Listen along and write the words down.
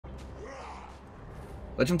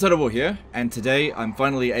Legend Total War here, and today I'm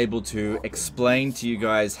finally able to explain to you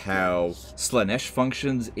guys how Slaanesh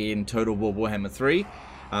functions in Total War Warhammer 3.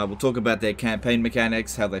 We'll talk about their campaign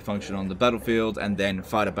mechanics, how they function on the battlefield, and then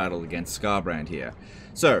fight a battle against Scarbrand here.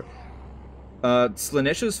 So,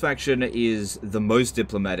 Slaanesh's faction is the most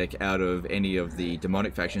diplomatic out of any of the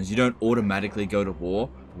demonic factions. You don't automatically go to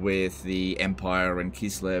war with the Empire and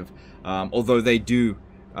Kislev, although they do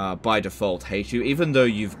by default hate you. Even though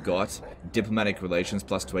you've got diplomatic relations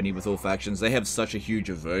plus 20 with all factions, they have such a huge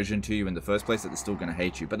aversion to you in the first place that they're still going to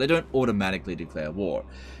hate you, but they don't automatically declare war.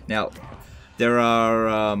 Now, there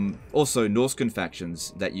are also Norscan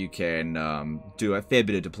factions that you can do a fair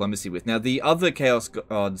bit of diplomacy with. Now, the other Chaos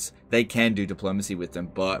Gods, they can do diplomacy with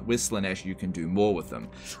them, but with Slaanesh, you can do more with them.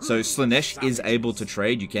 So Slaanesh is able to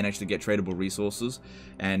trade. You can actually get tradable resources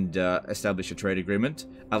and establish a trade agreement,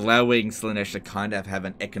 allowing Slaanesh to kind of have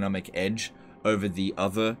an economic edge over the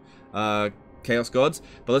other Chaos Gods.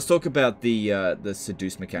 But let's talk about the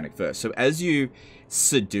seduce mechanic first. So as you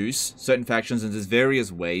seduce certain factions, and there's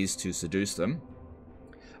various ways to seduce them,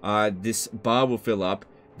 this bar will fill up.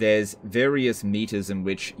 There's various meters in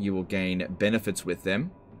which you will gain benefits with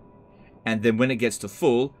them, and then when it gets to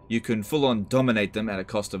full, you can full-on dominate them at a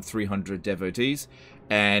cost of 300 devotees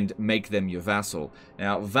and make them your vassal.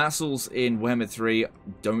 Now, vassals in Warhammer 3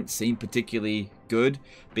 don't seem particularly good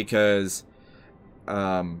because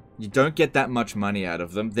you don't get that much money out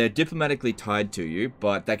of them. They're diplomatically tied to you,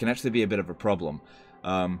 but that can actually be a bit of a problem.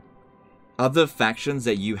 Other factions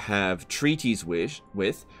that you have treaties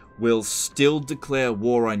with will still declare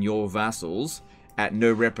war on your vassals at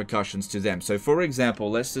no repercussions to them. So, for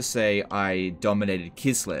example, let's just say I dominated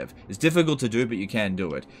Kislev. It's difficult to do, but you can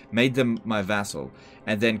do it. Made them my vassal.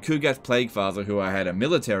 And then Kugath Plaguefather, who I had a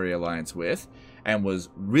military alliance with, and was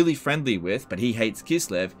really friendly with, but he hates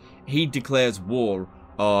Kislev, he declares war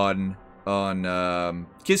on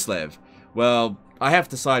Kislev. Well, I have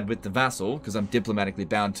to side with the vassal, because I'm diplomatically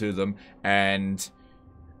bound to them, and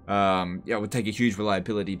yeah, it would take a huge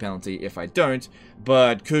reliability penalty if I don't,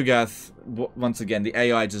 but Kugath, once again, the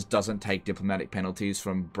AI just doesn't take diplomatic penalties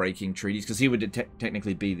from breaking treaties, because he would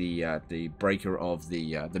technically be the breaker of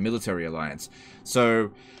the military alliance.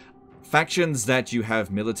 So, factions that you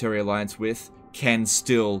have military alliance with can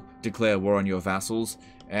still declare war on your vassals,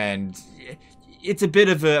 and it's a bit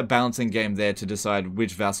of a balancing game there to decide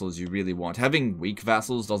which vassals you really want. Having weak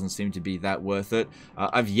vassals doesn't seem to be that worth it.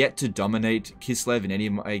 I've yet to dominate Kislev in any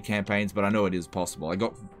of my campaigns, but I know it is possible. I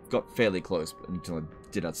got fairly close until I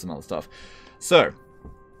did out some other stuff. So,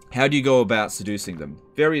 how do you go about seducing them?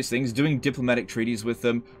 Various things. Doing diplomatic treaties with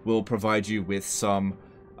them will provide you with some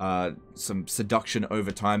seduction over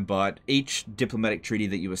time, but each diplomatic treaty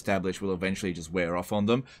that you establish will eventually just wear off on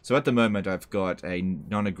them. So at the moment, I've got a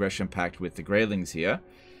non-aggression pact with the Greylings here,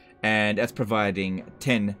 and that's providing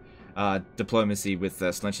 10 diplomacy with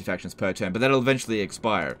Slaanesh factions per turn, but that'll eventually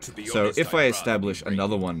expire. So if I establish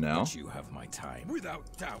another one now, you have my time.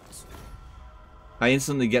 Without doubt. I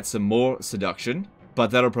instantly get some more seduction, but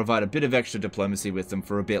that'll provide a bit of extra diplomacy with them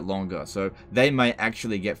for a bit longer. So they may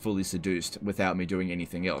actually get fully seduced without me doing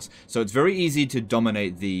anything else. So it's very easy to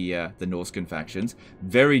dominate the Norscan factions.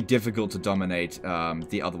 Very difficult to dominate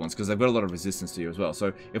the other ones, because they've got a lot of resistance to you as well.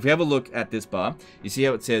 So if we have a look at this bar, you see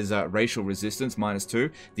how it says racial resistance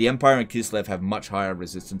 -2. The Empire and Kislev have much higher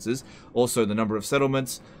resistances. Also the number of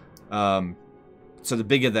settlements. So the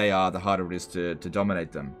bigger they are, the harder it is to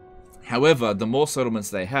dominate them. However, the more settlements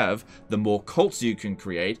they have, the more cults you can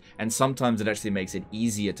create, and sometimes it actually makes it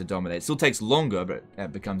easier to dominate. It still takes longer, but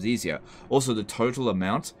it becomes easier. Also, the total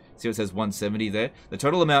amount, see what it says 170 there? The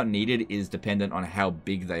total amount needed is dependent on how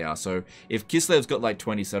big they are. So, if Kislev's got like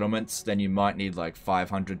 20 settlements, then you might need like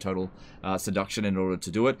 500 total seduction in order to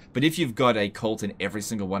do it. But if you've got a cult in every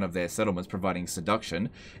single one of their settlements providing seduction,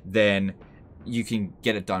 then you can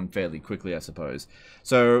get it done fairly quickly, I suppose.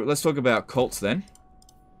 So, let's talk about cults then.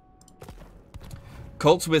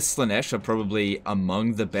 Cults with Slaanesh are probably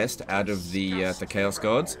among the best out of the Chaos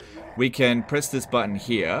Gods. We can press this button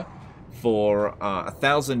here for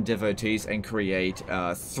 1,000 devotees and create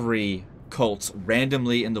 3 cults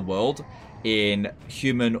randomly in the world in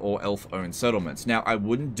human or elf-owned settlements. Now, I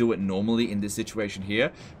wouldn't do it normally in this situation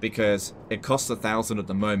here because it costs 1,000 at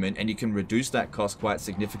the moment, and you can reduce that cost quite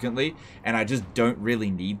significantly, and I just don't really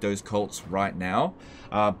need those cults right now.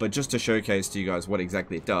 But just to showcase to you guys what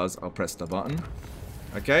exactly it does, I'll press the button.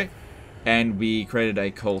 Okay, and we created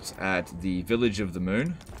a cult at the Village of the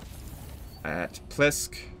Moon, at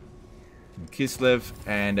Plesk, Kislev,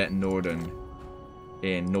 and at Norden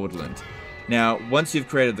in Nordland. Now, once you've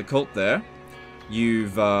created the cult there, you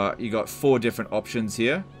got 4 different options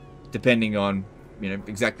here, depending on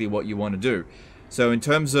exactly what you want to do. So in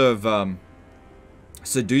terms of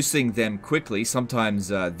seducing them quickly, sometimes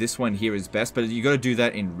this one here is best, but you got to do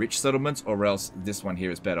that in rich settlements, or else this one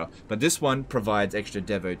here is better. But this one provides extra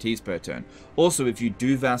devotees per turn. Also, if you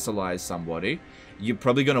do vassalize somebody, you're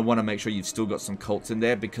probably going to want to make sure you've still got some cults in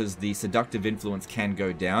there, because the seductive influence can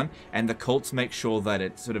go down, and the cults make sure that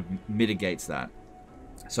it sort of mitigates that.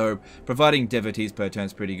 So providing devotees per turn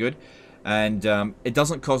is pretty good. And it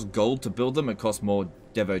doesn't cost gold to build them, it costs more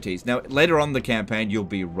devotees. Now, later on in the campaign, you'll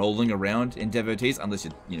be rolling around in devotees, unless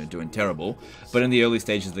you're doing terrible. But in the early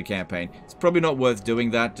stages of the campaign, it's probably not worth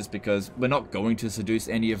doing that, just because we're not going to seduce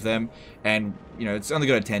any of them. And, it's only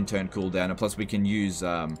got a 10-turn cooldown, and plus we can use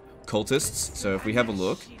cultists. So if we have a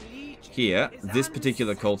look here, this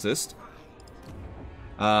particular cultist,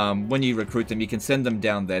 when you recruit them, you can send them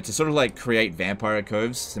down there to sort of like create vampire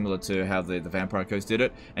coves, similar to how the vampire coves did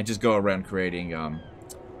it, and just go around creating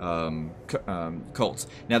cults.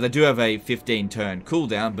 Now, they do have a 15-turn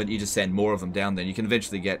cooldown, but you just send more of them down there. You can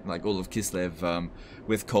eventually get like all of Kislev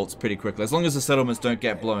with cults pretty quickly. As long as the settlements don't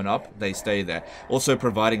get blown up, they stay there. Also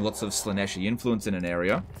providing lots of Slaaneshi influence in an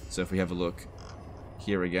area. So if we have a look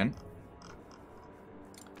here again.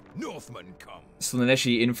 Northmen come.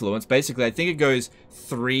 Slaaneshi influence. Basically, I think it goes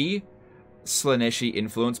 3 Slaaneshi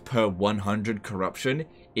influence per 100 corruption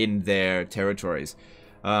in their territories.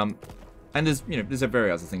 And there's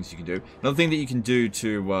various other things you can do. Another thing that you can do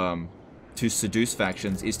to seduce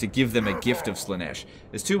factions is to give them a gift of Slaanesh.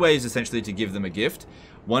 There's 2 ways essentially to give them a gift.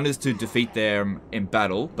 One is to defeat them in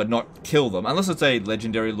battle, but not kill them, unless it's a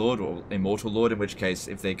legendary lord or immortal lord, in which case,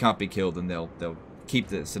 if they can't be killed, then they'll keep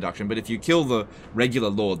the seduction. But if you kill the regular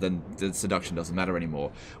lord, then the seduction doesn't matter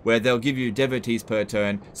anymore. Where they'll give you devotees per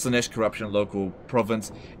turn, Slaanesh corruption local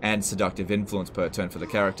province, and seductive influence per turn for the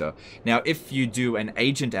character. Now, if you do an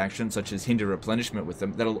agent action such as hinder replenishment with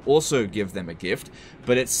them, that'll also give them a gift,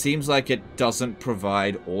 but it seems like it doesn't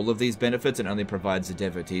provide all of these benefits. It only provides the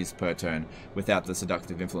devotees per turn without the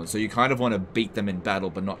seductive influence. So you kind of want to beat them in battle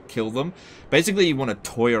but not kill them. Basically, you want to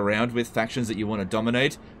toy around with factions that you want to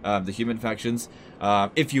dominate, the human factions.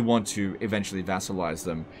 If you want to eventually vassalize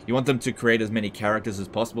them. You want them to create as many characters as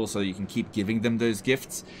possible so you can keep giving them those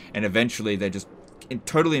gifts, and eventually they're just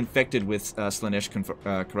totally infected with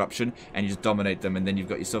Slaanesh corruption, and you just dominate them, and then you've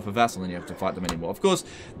got yourself a vassal and you have to fight them anymore. Of course,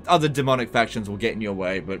 other demonic factions will get in your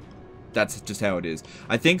way, but that's just how it is.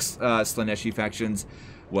 I think Slaaneshi factions,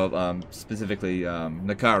 well, specifically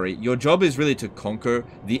Nakari, your job is really to conquer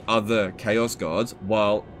the other Chaos Gods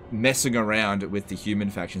while messing around with the human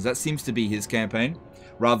factions. That seems to be his campaign,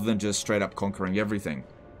 rather than just straight up conquering everything.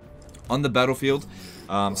 On the battlefield,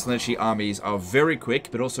 Slaaneshi armies are very quick,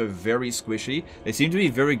 but also very squishy. They seem to be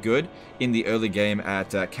very good in the early game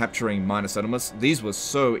at capturing minor settlements. These were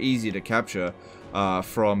so easy to capture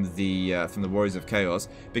from the Warriors of Chaos,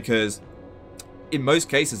 because in most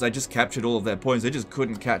cases, I just captured all of their points. They just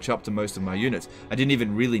couldn't catch up to most of my units. I didn't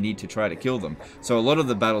even really need to try to kill them. So a lot of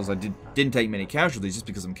the battles I didn't take many casualties just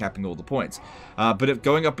because I'm capping all the points. But if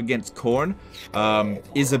going up against Khorne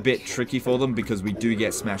is a bit tricky for them, because we do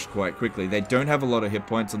get smashed quite quickly. They don't have a lot of hit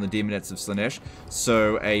points on the Demonettes of Slaanesh,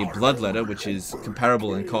 so a Bloodletter, which is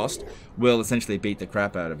comparable in cost, will essentially beat the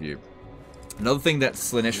crap out of you. Another thing that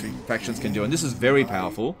Slaanesh factions can do, and this is very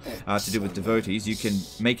powerful to do with devotees, you can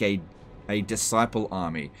make a disciple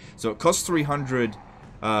army. So it costs 300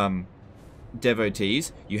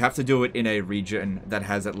 devotees. You have to do it in a region that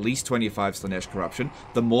has at least 25 Slaanesh corruption.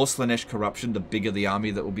 The more Slaanesh corruption, the bigger the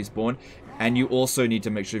army that will be spawned. And you also need to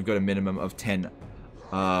make sure you've got a minimum of 10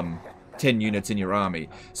 units in your army.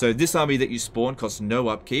 So this army that you spawn costs no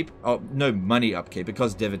upkeep, no money upkeep. It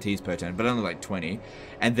costs devotees per turn, but only like 20.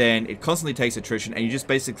 And then it constantly takes attrition, and you just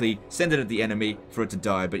basically send it at the enemy for it to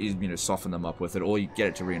die, but you soften them up with it, or you get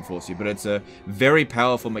it to reinforce you. But it's a very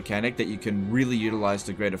powerful mechanic that you can really utilize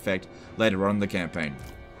to great effect later on in the campaign.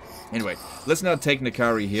 Anyway, let's now take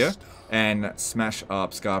Nakari here and smash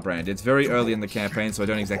up Scarbrand. It's very early in the campaign, so I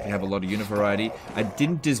don't exactly have a lot of unit variety. I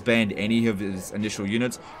didn't disband any of his initial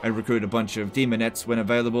units. I recruited a bunch of Demonettes when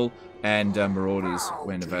available, and Marauders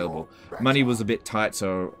when available. Money was a bit tight,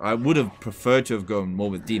 so I would have preferred to have gone more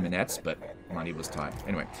with Demonettes, but money was tight.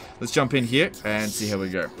 Anyway, let's jump in here and see how we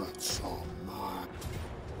go.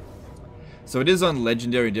 So it is on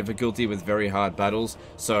legendary difficulty with very hard battles,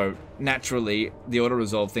 so naturally the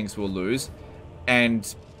auto-resolve thinks we'll lose,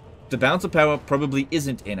 and the balance of power probably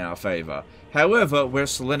isn't in our favor. However, we're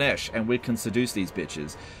Slaanesh and we can seduce these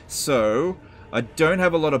bitches. So I don't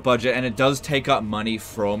have a lot of budget, and it does take up money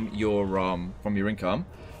from your income.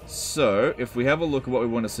 So if we have a look at what we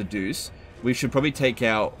want to seduce, we should probably take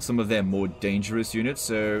out some of their more dangerous units.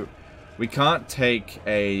 So we can't take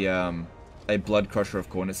a a Blood Crusher of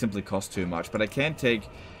Khorne. It simply costs too much. But I can take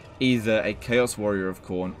either a Chaos Warrior of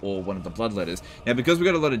Khorne or one of the Bloodletters. Now, because we've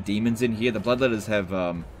got a lot of demons in here, the Bloodletters have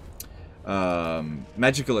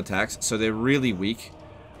magical attacks, so they're really weak.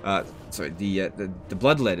 The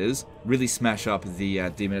Bloodletters really smash up the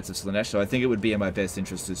Demonettes of Slaanesh, so I think it would be in my best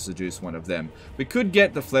interest to seduce one of them. We could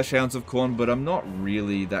get the Fleshhounds of Khorne, but I'm not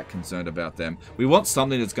really that concerned about them. We want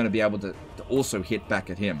something that's going to be able to also hit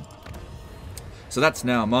back at him. So that's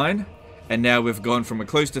now mine. And now we've gone from a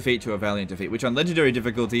close defeat to a valiant defeat, which on legendary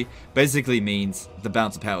difficulty basically means the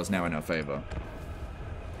balance of power is now in our favor.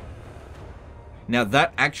 Now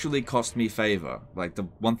that actually cost me favor. Like the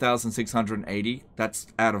 1,680, that's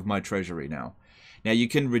out of my treasury now. Now you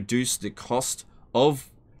can reduce the cost of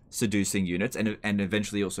seducing units and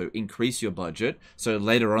eventually also increase your budget. So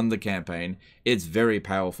later on the campaign, it's very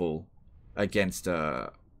powerful against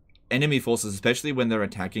enemy forces, especially when they're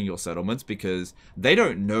attacking your settlements, because they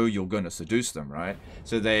don't know you're going to seduce them, right?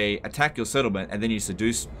 So they attack your settlement and then you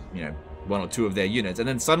seduce, you know, one or two of their units, and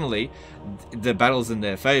then suddenly the battle's in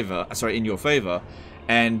their favor, in your favor,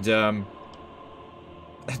 and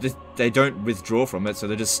they don't withdraw from it, so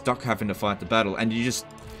they're just stuck having to fight the battle, and you just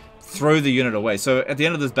throw the unit away. So at the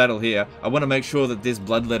end of this battle here, I want to make sure that this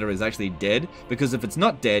Bloodletter is actually dead, because if it's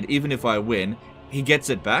not dead, even if I win, he gets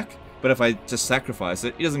it back. But if I just sacrifice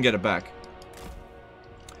it, he doesn't get it back.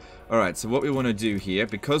 Alright, so what we want to do here,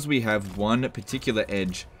 because we have one particular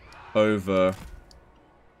edge over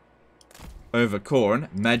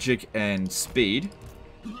Khorne, magic and speed,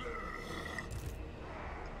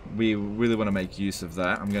 we really want to make use of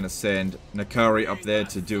that. I'm going to send Nakari up there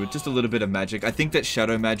to do just a little bit of magic. I think that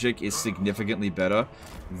shadow magic is significantly better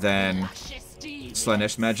than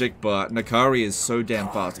Slaanesh magic, but Nakari is so damn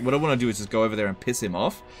fast. What I want to do is just go over there and piss him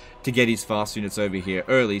off to get his fast units over here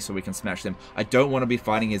early so we can smash them. I don't want to be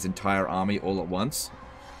fighting his entire army all at once.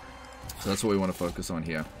 So that's what we want to focus on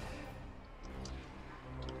here.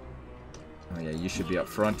 Oh yeah, you should be up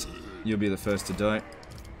front. You'll be the first to die.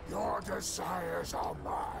 Your desires are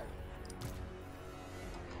mine.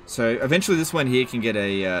 So eventually this one here can get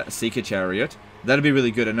a Seeker Chariot. That'd be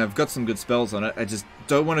really good, and I've got some good spells on it. I just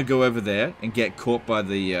don't want to go over there and get caught by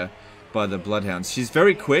the Bloodhounds. She's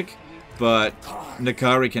very quick, but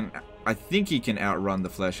Nakari can... I think he can outrun the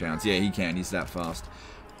Fleshhounds. Yeah, he can. He's that fast.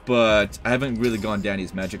 But I haven't really gone down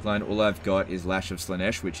his magic line. All I've got is Lash of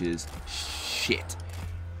Slaanesh, which is shit.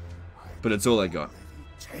 But it's all I got.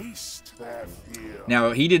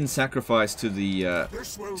 Now, he didn't sacrifice to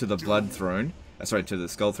the Blood Throne. Sorry, to the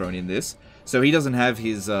Skull Throne in this. So he doesn't have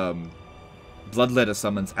his Bloodletter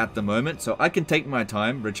summons at the moment. So I can take my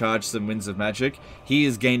time, recharge some Winds of Magic. He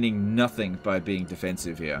is gaining nothing by being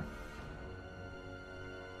defensive here.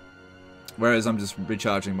 Whereas I'm just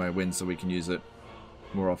recharging my Winds so we can use it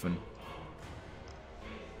more often.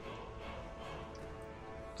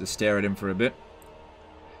 Just stare at him for a bit.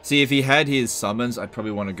 See, if he had his summons, I'd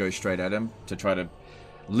probably want to go straight at him to try to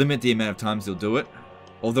limit the amount of times he'll do it.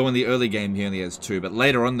 Although in the early game he only has 2, but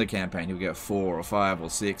later on in the campaign he'll get 4 or 5 or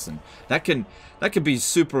 6, and that can be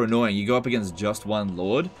super annoying. You go up against just one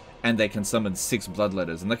Lord, and they can summon 6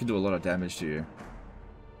 Bloodletters, and that can do a lot of damage to you.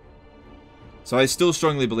 So I still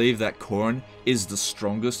strongly believe that Khorne is the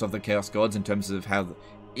strongest of the Chaos Gods in terms of how,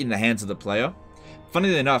 in the hands of the player.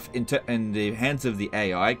 Funnily enough, in the hands of the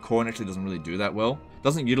AI, Khorne actually doesn't really do that well.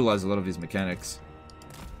 Doesn't utilize a lot of his mechanics.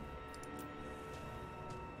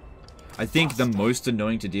 I think the most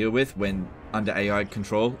annoying to deal with when under AI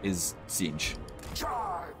control is Siege.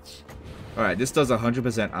 Alright, this does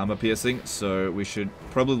 100% armor piercing, so we should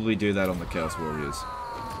probably do that on the Chaos Warriors.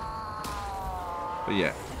 But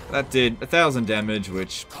yeah, that did 1,000 damage,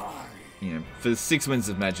 which, you know, for 6 Winds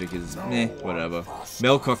of Magic is meh, whatever.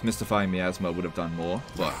 Melkoth Mystifying Miasma would have done more,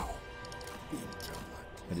 but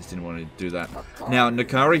I just didn't want to do that. Now,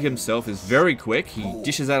 Nakari himself is very quick. He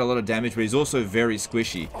dishes out a lot of damage, but he's also very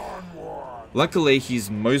squishy. Luckily, he's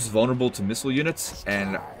most vulnerable to missile units,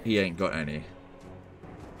 and he ain't got any.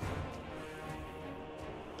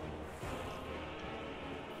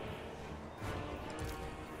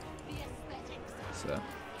 So,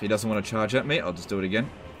 if he doesn't want to charge at me, I'll just do it again.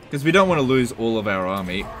 Because we don't want to lose all of our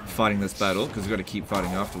army fighting this battle, because we've got to keep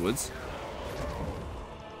fighting afterwards.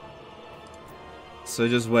 So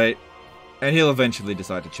just wait, and he'll eventually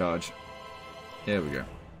decide to charge. There we go.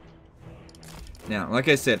 Now, like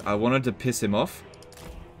I said, I wanted to piss him off.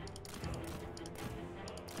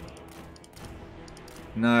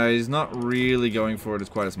 No, he's not really going for it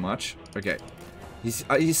quite as much. Okay. He's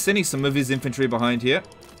sending some of his infantry behind here.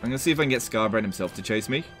 I'm going to see if I can get Scarbrand himself to chase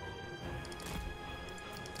me.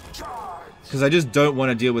 Because I just don't want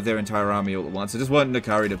to deal with their entire army all at once. I just want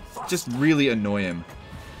Nakari to just really annoy him.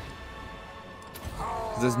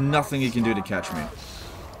 There's nothing he can do to catch me.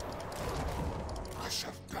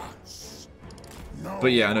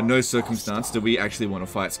 But yeah, under no circumstance do we actually want to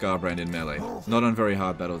fight Scarbrand in melee. Not on very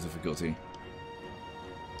hard battle difficulty.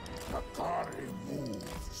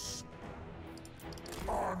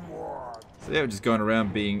 So yeah, we're just going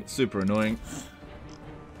around being super annoying.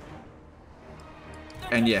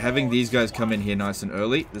 And yeah, having these guys come in here nice and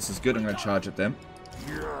early, this is good. I'm going to charge at them.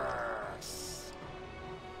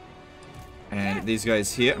 And these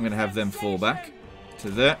guys here, I'm going to have them fall back to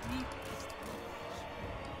there.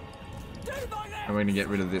 And we're going to get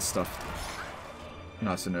rid of this stuff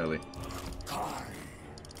nice and early.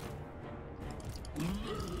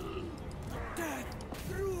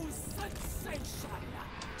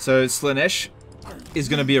 So Slaanesh is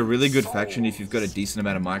going to be a really good faction if you've got a decent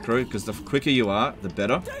amount of micro, because the quicker you are, the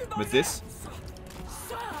better with this.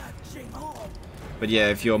 But yeah,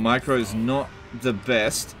 if your micro is not the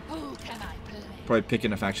best, probably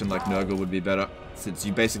picking a faction like Nurgle would be better, since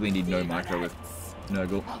you basically need no micro with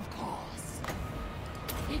Nurgle.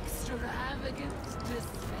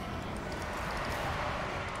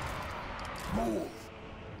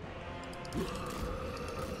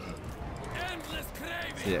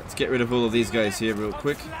 So yeah, let's get rid of all of these guys here real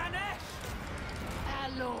quick.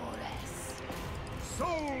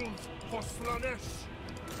 Souls for Slaanesh.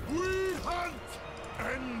 We hunt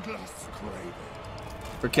endless craving.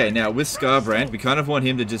 Okay, now with Scarbrand, we kind of want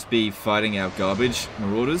him to just be fighting our garbage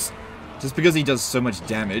marauders. Just because he does so much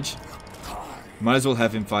damage, might as well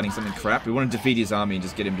have him fighting something crap. We want to defeat his army and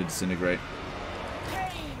just get him to disintegrate.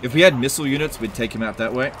 If we had missile units, we'd take him out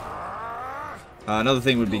that way. Another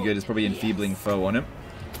thing would be good is probably enfeebling foe on him.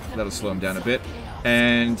 That'll slow him down a bit.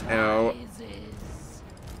 And our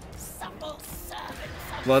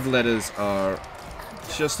bloodletters are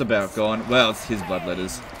just about gone. Well, it's his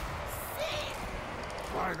bloodletters.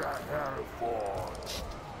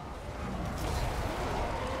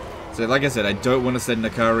 So like I said, I don't want to send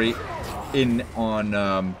Nakari in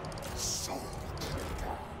on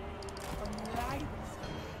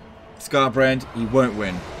Scarbrand. He won't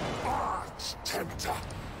win.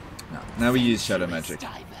 No, now we use shadow magic.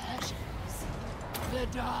 The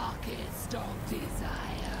darkest of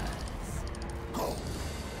desires.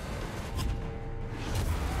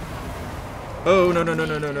 Oh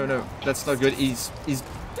no! That's not good.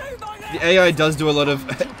 The AI does do a lot of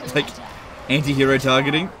like anti-hero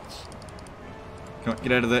targeting. Come on,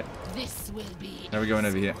 get out of there. Now we're going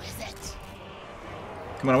over here.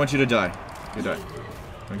 Come on, I want you to die. You die.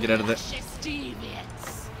 Come on, get out of there.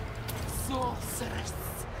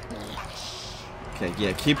 Okay,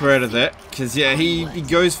 yeah, keep her out of there. Because, yeah, he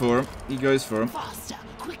goes for him. He goes for him.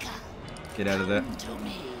 Get out of there.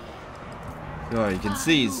 Oh, you can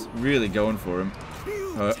see he's really going for him.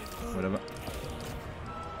 Oh, whatever.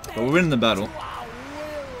 But we're winning the battle.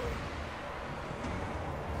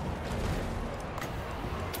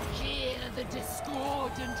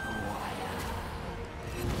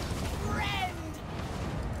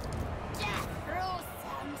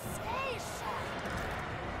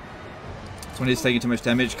 When he's taking too much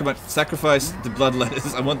damage. Come on, sacrifice the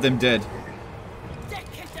bloodletters. I want them dead.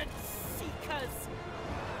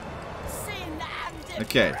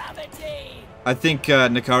 Okay. I think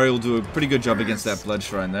Nakari will do a pretty good job against that blood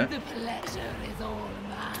shrine there.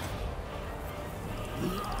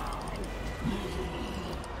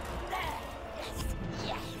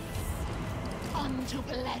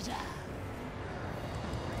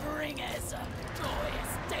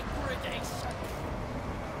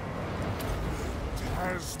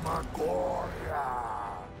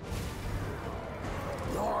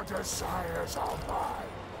 Your desires are mine.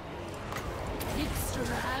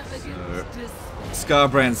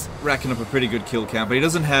 Scarbrand's racking up a pretty good kill count, but he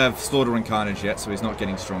doesn't have Slaughter and Carnage yet, so he's not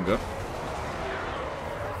getting stronger.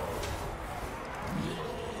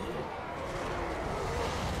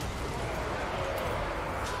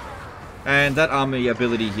 And that army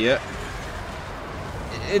ability here,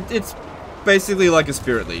 it's basically like a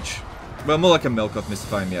Spirit Leech. Well, more like a Melkoth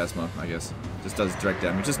Mystifying Miasma, I guess. Just does direct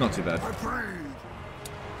damage, it's not too bad.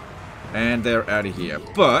 And they're out of here.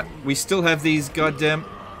 But we still have these goddamn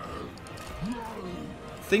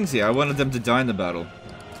things here. I wanted them to die in the battle.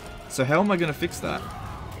 So how am I going to fix that?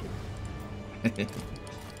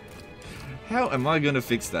 How am I going to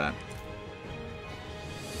fix that?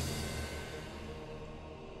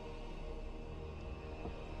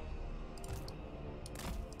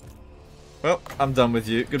 Well, I'm done with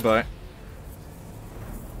you. Goodbye.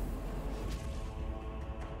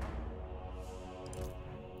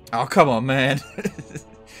 Oh, come on, man.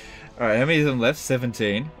 Alright, how many of them left?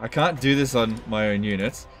 17. I can't do this on my own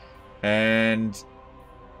units. And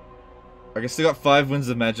Okay, still got 5 Winds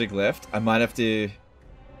of Magic left. I might have to...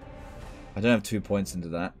 I don't have 2 points into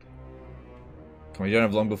that. Come on, you don't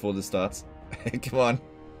have long before this starts. Come on.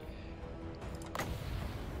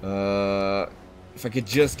 If I could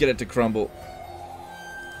just get it to crumble.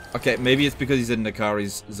 Okay, maybe it's because he's in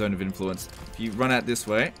Nakari's zone of influence. If you run out this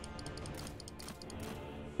way...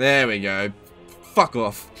 There we go. Fuck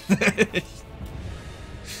off.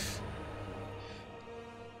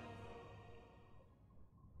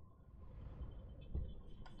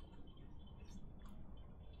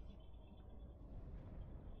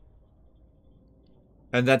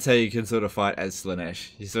 And that's how you can sort of fight as Slaanesh.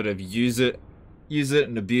 You sort of use it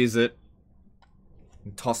and abuse it,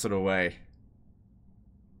 and toss it away.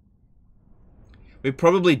 We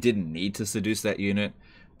probably didn't need to seduce that unit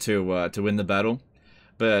to win the battle,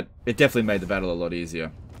 but it definitely made the battle a lot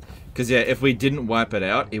easier. Because yeah, if we didn't wipe it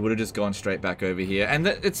out, it would have just gone straight back over here, and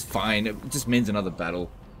it's fine. It just means another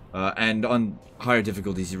battle. And on higher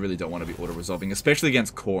difficulties, you really don't want to be auto-resolving, especially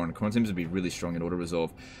against Khorne. Khorne seems to be really strong in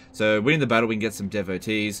auto-resolve. So winning the battle, we can get some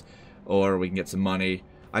devotees, or we can get some money.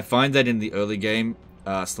 I find that in the early game,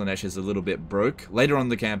 Slaanesh is a little bit broke. Later on in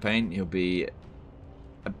the campaign, he'll be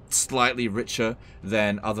slightly richer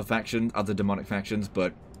than other factions, other demonic factions,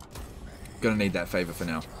 but gonna need that favor for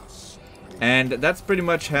now. And that's pretty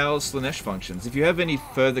much how Slaanesh functions. If you have any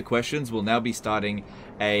further questions, we'll now be starting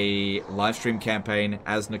a live stream campaign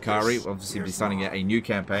as Nakari. We'll obviously be starting a new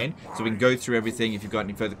campaign, so we can go through everything. If you've got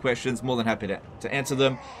any further questions, more than happy to answer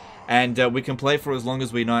them. And we can play for as long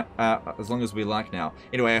as we like now.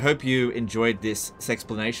 Anyway, I hope you enjoyed this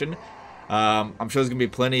explanation. I'm sure there's going to be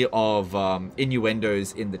plenty of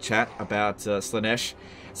innuendos in the chat about Slaanesh,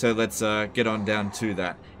 so let's get on down to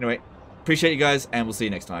that. Anyway, appreciate you guys, and we'll see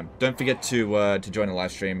you next time. Don't forget to join the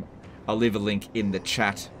live stream. I'll leave a link in the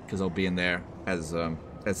chat, because I'll be in there as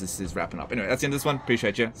this is wrapping up. Anyway, that's the end of this one.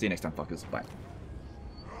 Appreciate you. See you next time, fuckers. Bye.